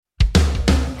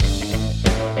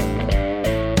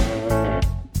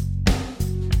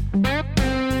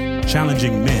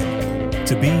challenging men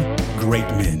to be great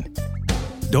men.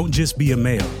 Don't just be a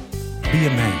male, be a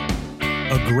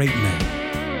man, a great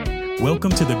man.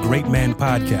 Welcome to the GreatMan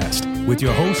podcast with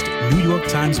your host, New York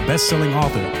Times bestselling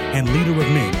author and leader of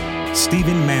men,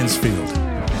 Stephen Mansfield.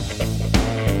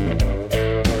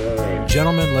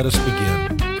 Gentlemen, let us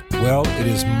begin. Well, it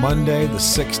is Monday, the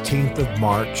 16th of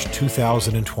March,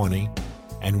 2020,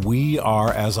 and we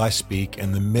are, as I speak,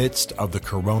 in the midst of the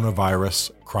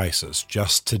coronavirus crisis.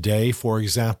 Just today, for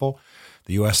example,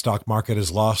 the U.S. stock market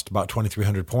has lost about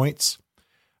 2,300 points.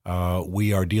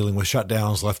 We are dealing with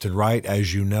shutdowns left and right,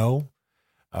 as you know.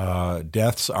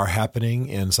 Deaths are happening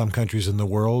in some countries in the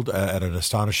world at an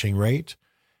astonishing rate.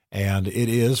 And it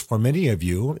is, for many of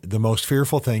you, the most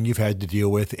fearful thing you've had to deal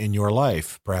with in your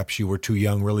life. Perhaps you were too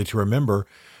young really to remember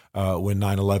when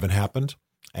 9/11 happened.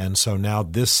 And so now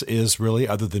this is really,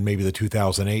 other than maybe the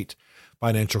 2008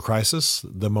 financial crisis,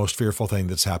 the most fearful thing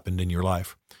that's happened in your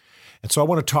life. And so I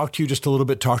want to talk to you just a little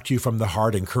bit, talk to you from the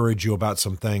heart, encourage you about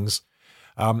some things.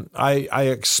 I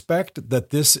expect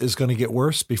that this is going to get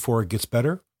worse before it gets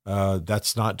better.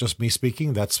 That's not just me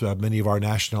speaking. That's many of our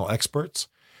national experts.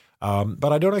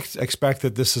 But I don't expect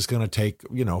that this is going to take,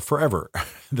 forever,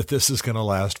 that this is going to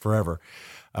last forever.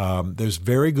 There's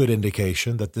very good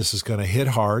indication that this is going to hit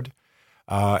hard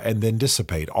and then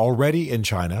dissipate. Already in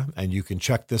China, and you can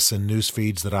check this in news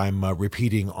feeds that I'm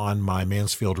repeating on my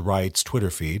Mansfield Writes Twitter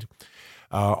feed.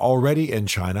 Already in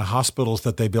China, hospitals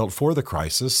that they built for the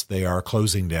crisis, they are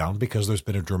closing down because there's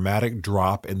been a dramatic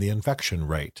drop in the infection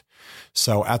rate.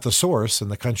 So at the source, in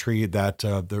the country that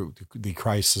the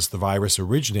crisis, the virus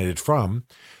originated from,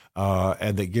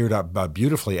 and that geared up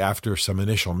beautifully after some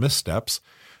initial missteps,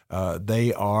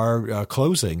 they are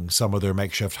closing some of their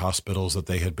makeshift hospitals that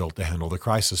they had built to handle the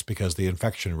crisis because the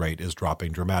infection rate is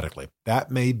dropping dramatically. That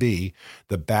may be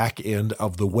the back end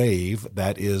of the wave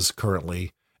that is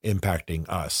currently impacting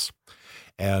us.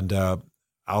 And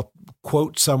I'll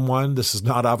quote someone, this is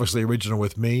not obviously original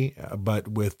with me, but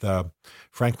with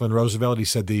Franklin Roosevelt. He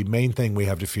said the main thing we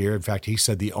have to fear, in fact, he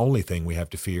said the only thing we have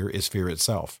to fear is fear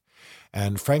itself.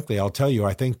 And frankly, I'll tell you,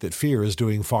 I think that fear is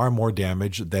doing far more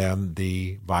damage than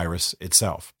the virus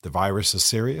itself. The virus is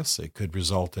serious. It could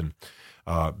result in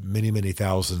many, many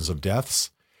thousands of deaths,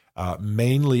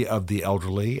 mainly of the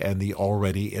elderly and the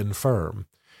already infirm.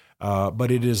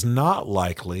 But it is not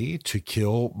likely to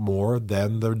kill more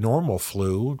than the normal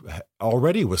flu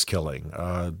already was killing.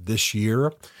 This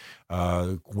year,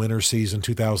 winter season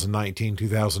 2019,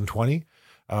 2020,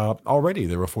 already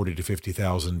there were 40 to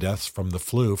 50,000 deaths from the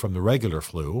flu, from the regular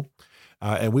flu,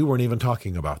 and we weren't even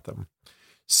talking about them.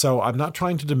 So I'm not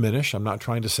trying to diminish. I'm not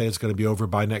trying to say it's going to be over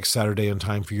by next Saturday in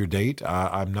time for your date.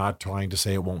 I'm not trying to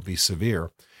say it won't be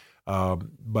severe.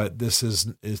 But this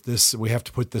is we have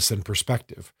to put this in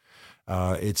perspective.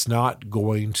 It's not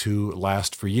going to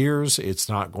last for years. It's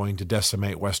not going to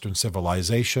decimate Western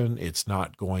civilization. It's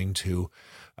not going to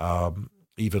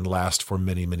even last for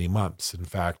many, many months. In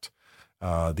fact,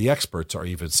 the experts are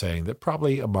even saying that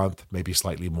probably a month, maybe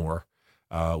slightly more,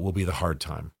 will be the hard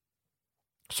time.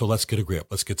 So let's get a grip.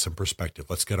 Let's get some perspective.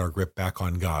 Let's get our grip back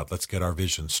on God. Let's get our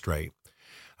vision straight.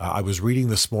 I was reading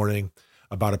this morning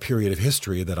about a period of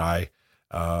history that I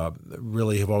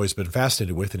really have always been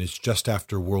fascinated with, and it's just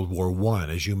after World War I.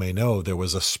 As you may know, there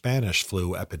was a Spanish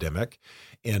flu epidemic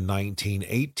in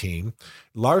 1918,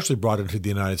 largely brought into the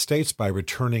United States by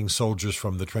returning soldiers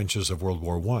from the trenches of World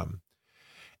War I.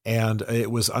 And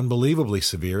it was unbelievably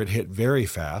severe. It hit very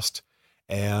fast.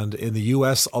 And in the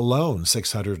U.S. alone,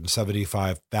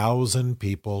 675,000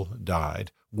 people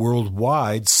died.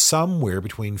 Worldwide, somewhere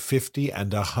between 50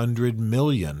 and 100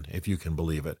 million, if you can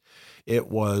believe it. It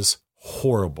was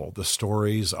horrible. The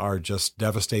stories are just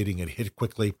devastating. It hit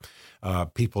quickly.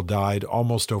 People died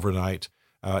almost overnight.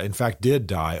 In fact, did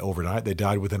die overnight. They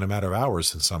died within a matter of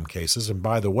hours in some cases. And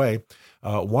by the way,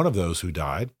 one of those who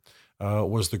died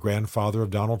was the grandfather of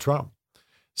Donald Trump.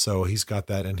 So he's got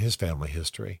that in his family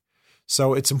history.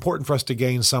 So it's important for us to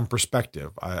gain some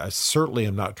perspective. I certainly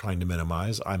am not trying to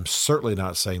minimize. I'm certainly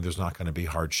not saying there's not going to be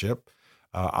hardship.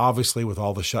 Obviously, with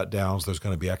all the shutdowns, there's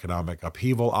going to be economic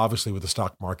upheaval. Obviously, with the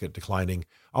stock market declining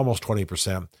almost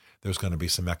 20%, there's going to be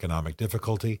some economic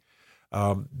difficulty.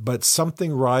 But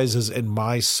something rises in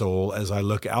my soul as I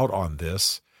look out on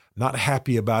this, not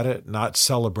happy about it, not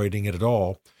celebrating it at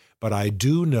all. But I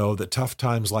do know that tough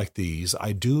times like these,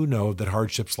 I do know that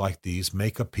hardships like these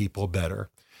make a people better.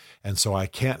 And so I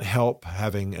can't help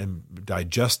having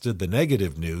digested the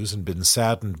negative news and been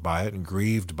saddened by it and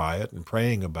grieved by it and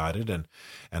praying about it and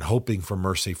hoping for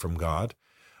mercy from God.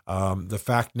 The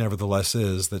fact, nevertheless,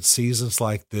 is that seasons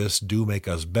like this do make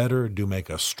us better, do make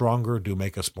us stronger, do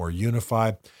make us more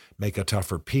unified, make a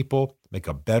tougher people, make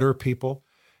a better people.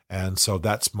 And so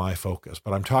that's my focus.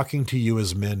 But I'm talking to you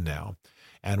as men now.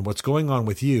 And what's going on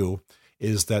with you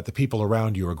is that the people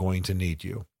around you are going to need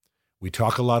you. We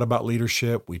talk a lot about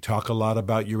leadership. We talk a lot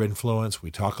about your influence.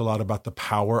 We talk a lot about the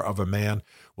power of a man.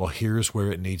 Well, here's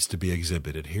where it needs to be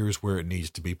exhibited. Here's where it needs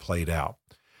to be played out.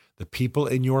 The people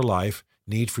in your life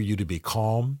need for you to be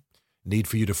calm, need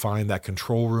for you to find that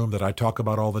control room that I talk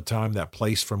about all the time, that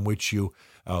place from which you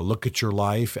look at your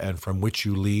life and from which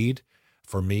you lead.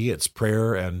 For me, it's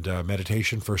prayer and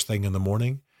meditation first thing in the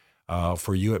morning.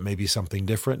 For you, it may be something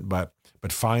different, but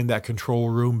find that control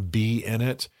room, be in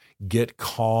it, get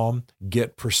calm,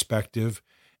 get perspective,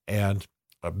 and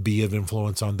be of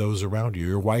influence on those around you.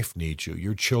 Your wife needs you.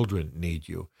 Your children need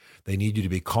you. They need you to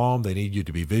be calm. They need you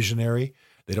to be visionary.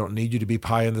 They don't need you to be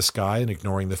pie in the sky and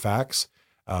ignoring the facts,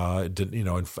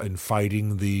 and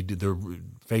fighting the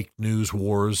fake news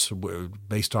wars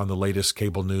based on the latest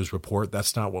cable news report.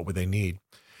 That's not what they need.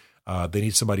 They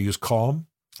need somebody who's calm.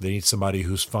 They need somebody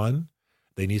who's fun.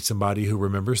 They need somebody who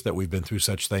remembers that we've been through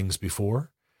such things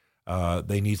before.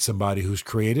 They need somebody who's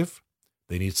creative.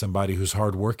 They need somebody who's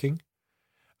hardworking.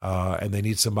 And they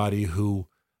need somebody who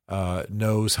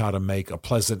knows how to make a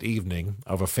pleasant evening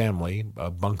of a family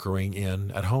bunkering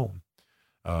in at home.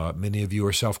 Many of you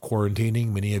are self-quarantining.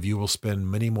 Many of you will spend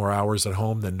many more hours at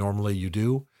home than normally you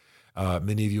do.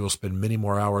 Many of you will spend many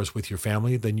more hours with your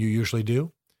family than you usually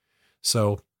do.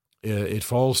 So it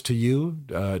falls to you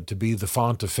to be the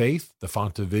font of faith, the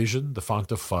font of vision, the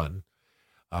font of fun,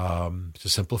 to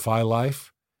simplify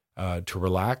life, to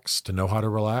relax, to know how to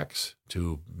relax,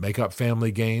 to make up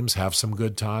family games, have some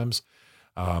good times.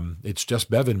 It's just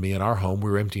Bev and me in our home.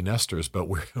 We're empty nesters, but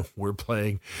we're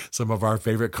playing some of our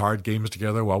favorite card games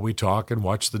together while we talk and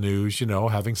watch the news,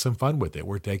 having some fun with it.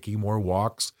 We're taking more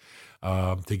walks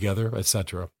together,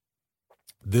 etc.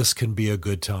 This can be a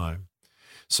good time.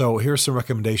 So here's some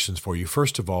recommendations for you.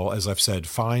 First of all, as I've said,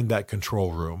 find that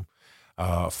control room.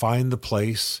 Find the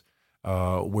place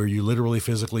where you literally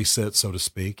physically sit, so to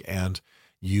speak, and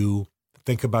you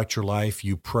think about your life,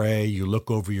 you pray, you look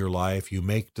over your life, you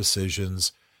make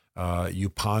decisions, you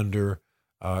ponder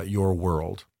your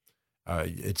world.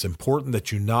 It's important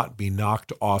that you not be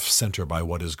knocked off center by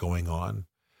what is going on.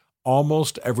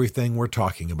 Almost everything we're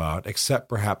talking about, except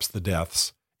perhaps the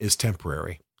deaths, is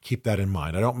temporary. Keep that in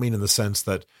mind. I don't mean in the sense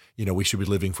that, we should be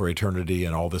living for eternity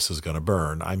and all this is going to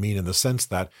burn. I mean in the sense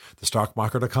that the stock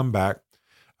market will come back.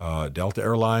 Delta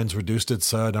Airlines reduced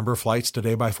its number of flights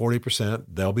today by 40%.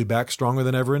 They'll be back stronger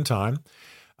than ever in time.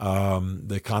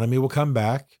 The economy will come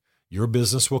back. Your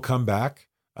business will come back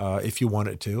if you want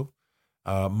it to.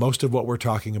 Most of what we're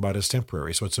talking about is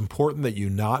temporary. So it's important that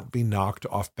you not be knocked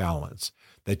off balance,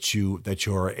 that you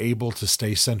are able to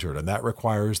stay centered. And that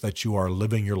requires that you are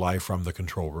living your life from the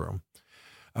control room.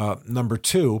 Number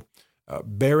two,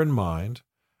 bear in mind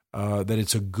that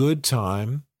it's a good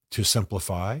time to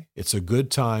simplify. It's a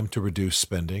good time to reduce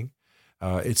spending.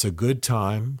 It's a good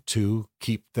time to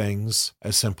keep things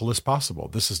as simple as possible.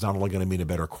 This is not only going to mean a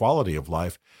better quality of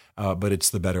life, but it's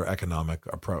the better economic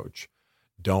approach.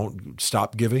 Don't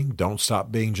stop giving. Don't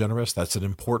stop being generous. That's an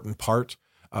important part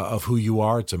of who you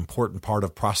are. It's an important part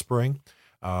of prospering,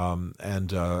 and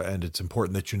it's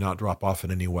important that you not drop off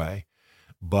in any way.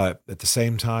 But at the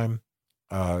same time,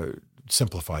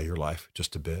 simplify your life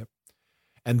just a bit.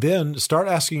 And then start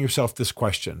asking yourself this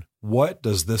question: what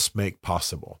does this make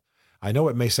possible? I know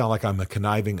it may sound like I'm a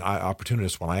conniving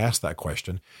opportunist when I ask that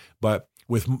question, but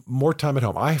with more time at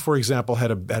home, I, for example, had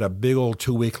a big old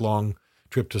 2-week-long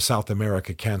trip to South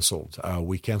America canceled.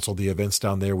 We canceled the events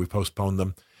down there. We postponed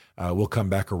them. We'll come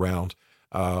back around.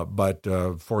 But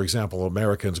for example,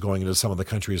 Americans going into some of the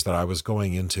countries that I was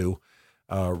going into,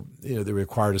 they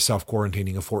required a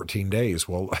self-quarantining of 14 days.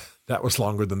 Well, that was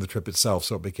longer than the trip itself,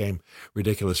 so it became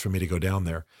ridiculous for me to go down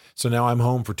there. So now I'm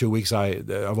home for 2 weeks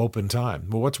of open time.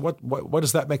 Well, what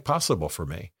does that make possible for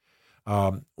me?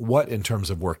 What in terms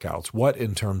of workouts? What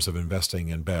in terms of investing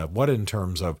in Bev? What in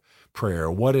terms of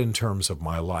prayer? What in terms of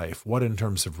my life? What in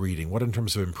terms of reading? What in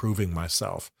terms of improving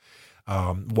myself?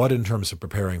 What in terms of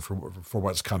preparing for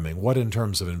what's coming? What in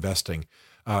terms of investing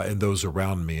in those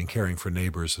around me and caring for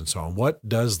neighbors and so on? What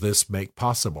does this make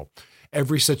possible?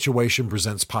 Every situation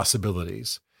presents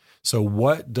possibilities. So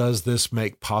what does this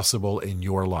make possible in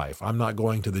your life? I'm not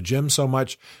going to the gym so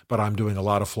much, but I'm doing a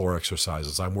lot of floor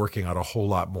exercises. I'm working out a whole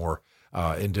lot more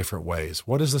in different ways.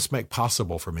 What does this make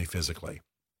possible for me physically?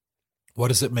 What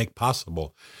does it make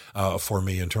possible for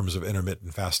me in terms of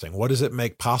intermittent fasting? What does it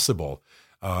make possible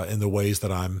in the ways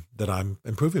that I'm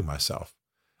improving myself?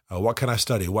 What can I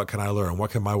study? What can I learn?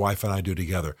 What can my wife and I do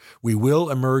together? We will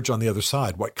emerge on the other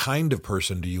side. What kind of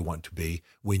person do you want to be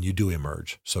when you do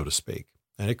emerge, so to speak?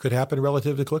 And it could happen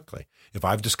relatively quickly. If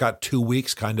I've just got 2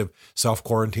 weeks kind of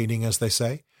self-quarantining, as they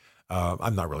say,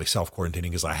 I'm not really self-quarantining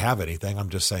because I have anything. I'm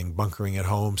just saying bunkering at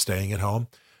home, staying at home.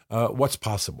 What's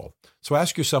possible? So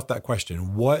ask yourself that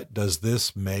question. What does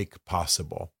this make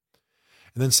possible?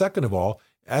 And then second of all,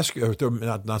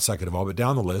 not second of all, but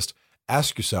down the list,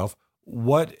 ask yourself,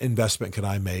 what investment can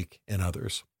I make in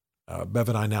others? Bev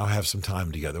and I now have some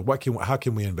time together. How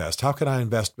can we invest? How can I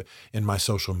invest in my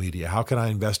social media? How can I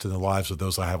invest in the lives of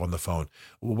those I have on the phone?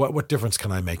 What difference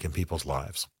can I make in people's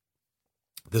lives?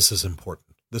 This is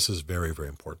important. This is very, very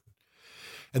important.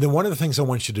 And then one of the things I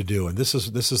want you to do, and this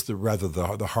is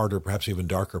the harder, perhaps even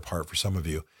darker part for some of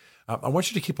you, I want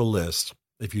you to keep a list.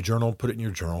 If you journal, put it in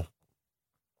your journal.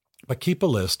 But keep a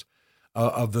list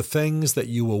of the things that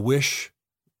you will wish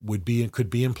would be and could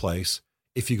be in place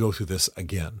if you go through this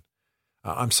again.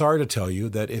 I'm sorry to tell you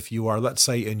that if you are, let's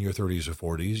say, in your 30s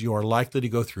or 40s, you are likely to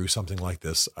go through something like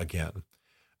this again.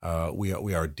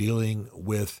 We are dealing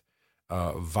with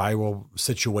viral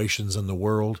situations in the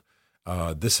world.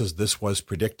 This was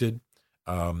predicted.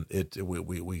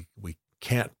 We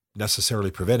can't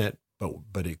necessarily prevent it,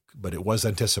 but it was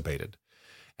anticipated,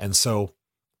 and so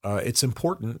it's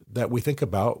important that we think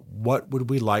about what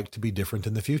would we like to be different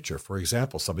in the future. For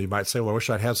example, somebody might say, "Well, I wish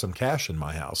I'd had some cash in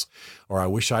my house," or "I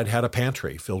wish I'd had a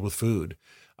pantry filled with food,"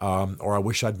 or "I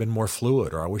wish I'd been more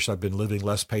fluid," or "I wish I'd been living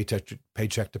less paycheck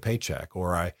to paycheck,"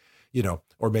 or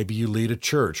or maybe you lead a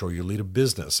church or you lead a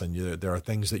business and there are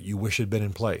things that you wish had been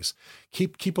in place.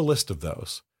 Keep a list of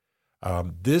those.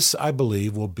 This, I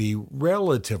believe, will be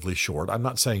relatively short. I'm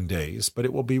not saying days, but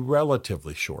it will be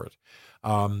relatively short.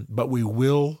 But we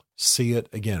will see it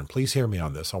again. Please hear me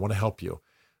on this. I want to help you.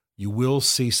 You will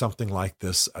see something like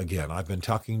this again. I've been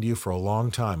talking to you for a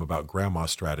long time about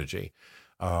grandma's strategy.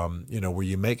 Where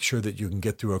you make sure that you can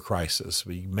get through a crisis,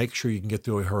 where you make sure you can get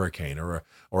through a hurricane or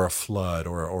a flood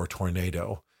or a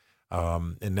tornado.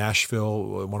 In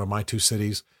Nashville, one of my two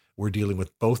cities, we're dealing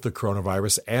with both the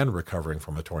coronavirus and recovering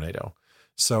from a tornado.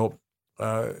 So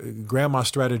grandma's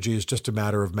strategy is just a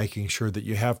matter of making sure that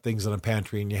you have things in a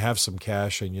pantry and you have some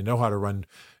cash and you know how to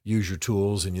use your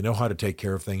tools and you know how to take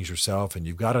care of things yourself and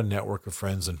you've got a network of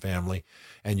friends and family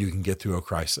and you can get through a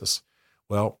crisis.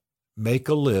 Well, make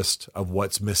a list of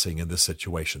what's missing in this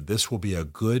situation. This will be a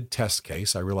good test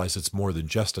case. I realize it's more than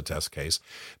just a test case,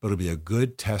 but it'll be a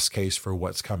good test case for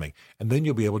what's coming. And then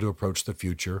you'll be able to approach the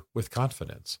future with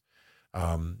confidence.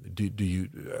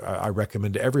 I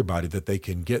recommend to everybody that they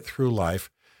can get through life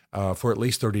for at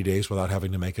least 30 days without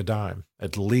having to make a dime,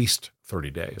 at least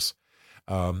 30 days.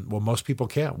 Well, most people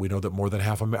can't. We know that more than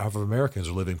half of Americans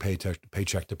are living paycheck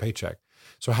to paycheck.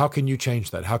 So how can you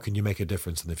change that? How can you make a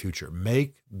difference in the future?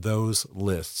 Make those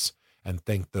lists and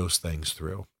think those things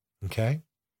through. Okay?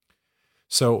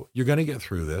 So you're going to get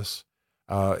through this.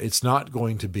 It's not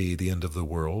going to be the end of the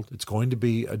world. It's going to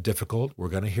be difficult. We're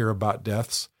going to hear about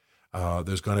deaths.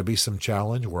 There's going to be some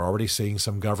challenge. We're already seeing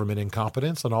some government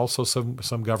incompetence and also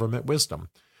some government wisdom.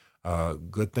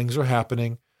 Good things are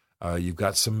happening. You've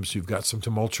got some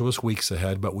tumultuous weeks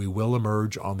ahead, but we will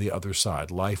emerge on the other side.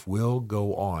 Life will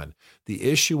go on. The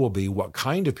issue will be what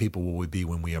kind of people will we be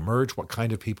when we emerge? What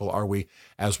kind of people are we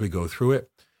as we go through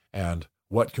it? And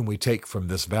what can we take from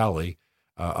this valley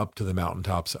up to the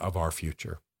mountaintops of our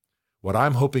future? What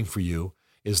I'm hoping for you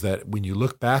is that when you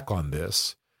look back on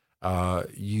this,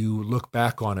 you look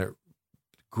back on it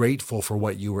grateful for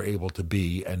what you were able to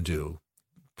be and do,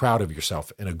 proud of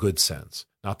yourself in a good sense.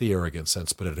 Not the arrogant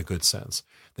sense, but in a good sense,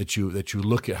 that you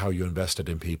look at how you invested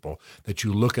in people, that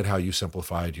you look at how you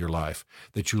simplified your life,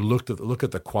 that you look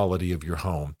at the quality of your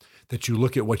home, that you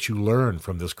look at what you learned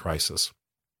from this crisis,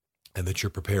 and that you're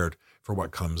prepared for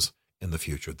what comes in the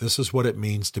future. This is what it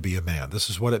means to be a man. This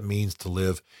is what it means to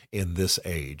live in this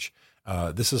age.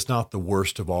 This is not the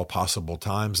worst of all possible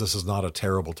times. This is not a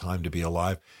terrible time to be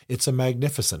alive. It's a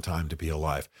magnificent time to be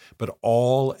alive. But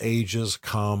all ages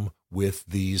come with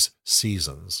these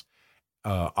seasons.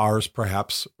 Our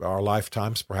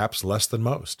lifetimes, perhaps less than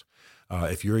most.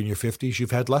 If you're in your 50s,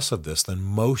 you've had less of this than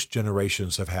most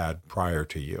generations have had prior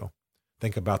to you.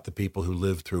 Think about the people who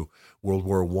lived through World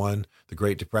War I, the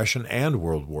Great Depression, and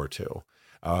World War II.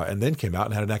 And then came out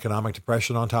and had an economic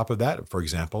depression on top of that, for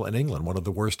example, in England, one of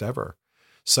the worst ever.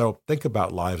 So think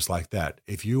about lives like that.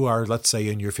 If you are, let's say,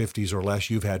 in your 50s or less,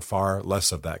 you've had far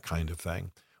less of that kind of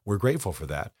thing. We're grateful for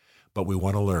that, but we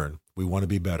want to learn. We want to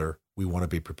be better. We want to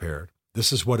be prepared.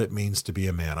 This is what it means to be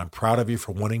a man. I'm proud of you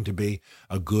for wanting to be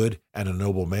a good and a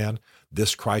noble man.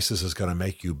 This crisis is going to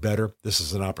make you better. This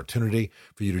is an opportunity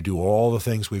for you to do all the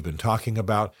things we've been talking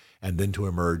about and then to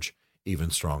emerge even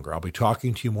stronger. I'll be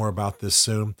talking to you more about this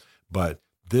soon, but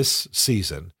this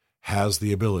season has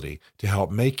the ability to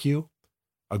help make you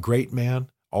a great man,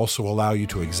 also allow you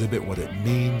to exhibit what it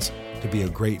means to be a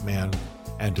great man,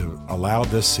 and to allow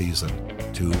this season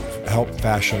to help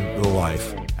fashion the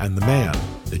life and the man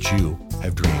that you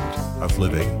have dreamed of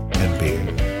living and being.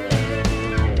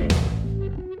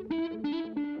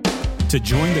 To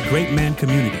join the Great Man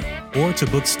community or to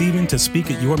book Stephen to speak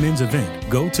at your men's event,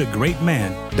 go to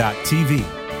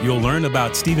greatman.tv. You'll learn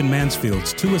about Stephen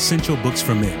Mansfield's 2 essential books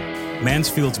for men,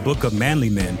 Mansfield's Book of Manly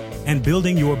Men and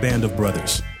Building Your Band of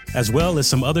Brothers, as well as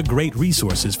some other great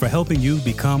resources for helping you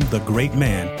become the great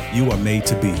man you are made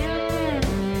to be.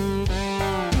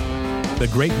 The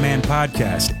Great Man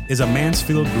Podcast is a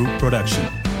Mansfield Group production.